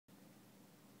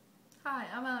Hi,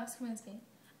 I'm Alex Kaminsky,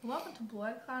 and welcome to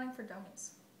Blood Clotting for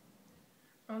Dummies.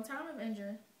 From the time of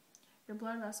injury, your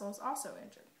blood vessel is also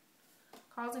injured,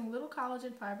 causing little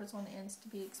collagen fibers on the ends to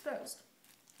be exposed.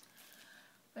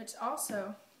 Which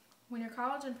also, when your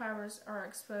collagen fibers are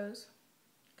exposed,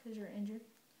 because you're injured,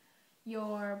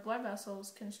 your blood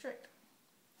vessels constrict,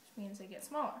 which means they get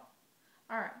smaller.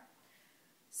 Alright,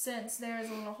 since there is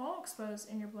a little hole exposed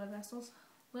in your blood vessels,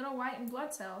 little white and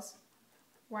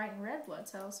red blood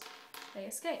cells, they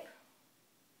escape.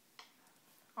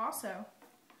 Also,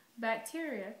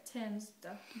 bacteria tends to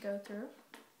go through.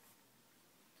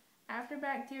 After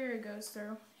bacteria goes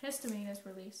through, histamine is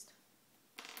released.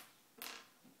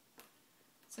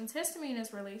 Since histamine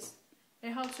is released,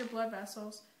 it helps your blood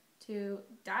vessels to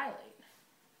dilate,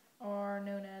 or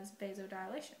known as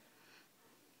vasodilation.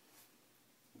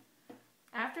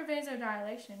 After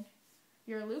vasodilation,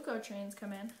 your leukotrienes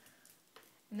come in,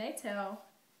 and they tell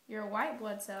your white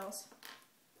blood cells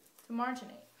to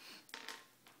marginate.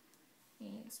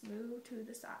 Means move to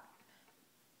the side.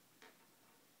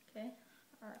 Okay?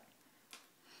 Alright.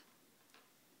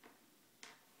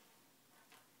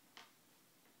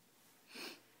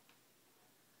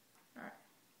 Alright.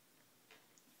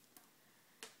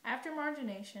 After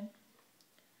margination,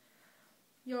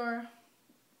 your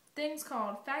things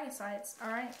called phagocytes,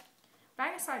 alright?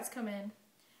 Phagocytes come in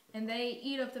and they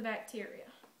eat up the bacteria.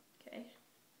 Okay?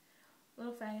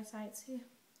 Little phagocytes here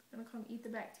are going to come eat the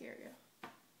bacteria.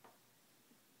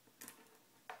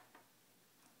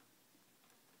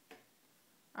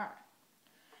 Alright.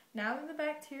 Now that the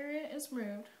bacteria is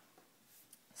removed,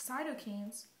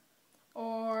 cytokines,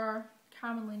 or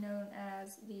commonly known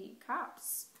as the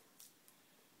cops,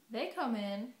 they come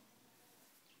in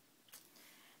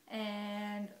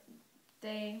and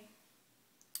they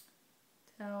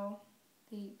tell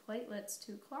the platelets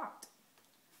to clot.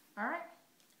 Alright?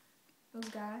 Those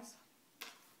guys.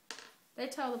 They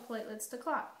tell the platelets to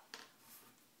clot.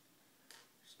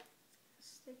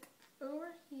 Stick over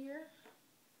here.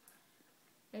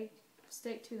 They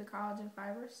stick to the collagen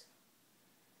fibers,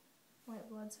 white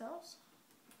blood cells,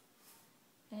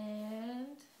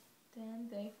 and then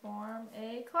they form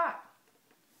a clot.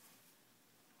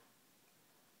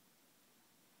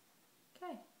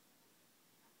 Okay.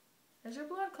 There's your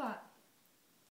blood clot.